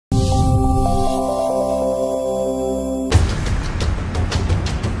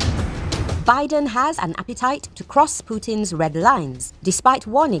Biden has an appetite to cross Putin's red lines. Despite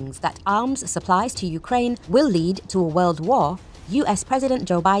warnings that arms supplies to Ukraine will lead to a world war, US President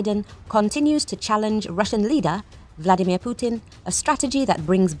Joe Biden continues to challenge Russian leader Vladimir Putin, a strategy that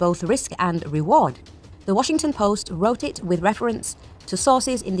brings both risk and reward. The Washington Post wrote it with reference to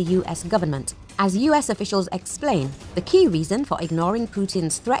sources in the US government. As US officials explain, the key reason for ignoring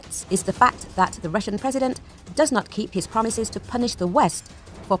Putin's threats is the fact that the Russian president does not keep his promises to punish the West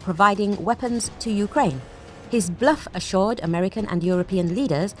for providing weapons to Ukraine. His bluff assured American and European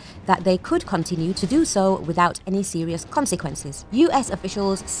leaders that they could continue to do so without any serious consequences. US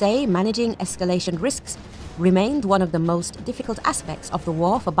officials say managing escalation risks remained one of the most difficult aspects of the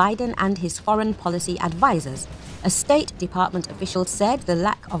war for Biden and his foreign policy advisors. A State Department official said the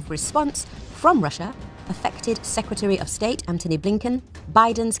lack of response from Russia affected Secretary of State Antony Blinken,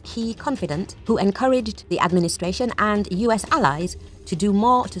 Biden's key confidant, who encouraged the administration and US allies to do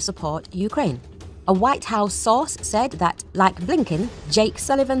more to support Ukraine. A White House source said that, like Blinken, Jake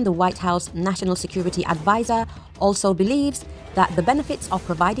Sullivan, the White House National Security Advisor, also believes that the benefits of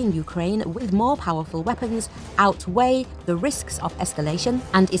providing Ukraine with more powerful weapons outweigh the risks of escalation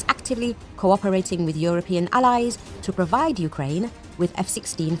and is actively cooperating with European allies to provide Ukraine with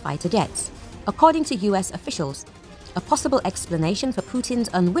F-16 fighter jets. According to US officials, a possible explanation for Putin's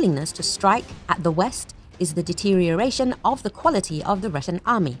unwillingness to strike at the West is the deterioration of the quality of the Russian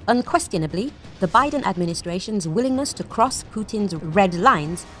army. Unquestionably, the Biden administration's willingness to cross Putin's red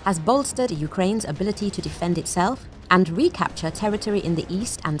lines has bolstered Ukraine's ability to defend itself and recapture territory in the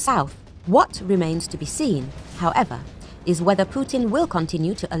east and south. What remains to be seen, however, is whether Putin will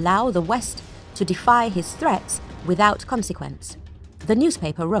continue to allow the West to defy his threats without consequence. The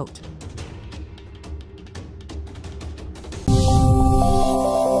newspaper wrote,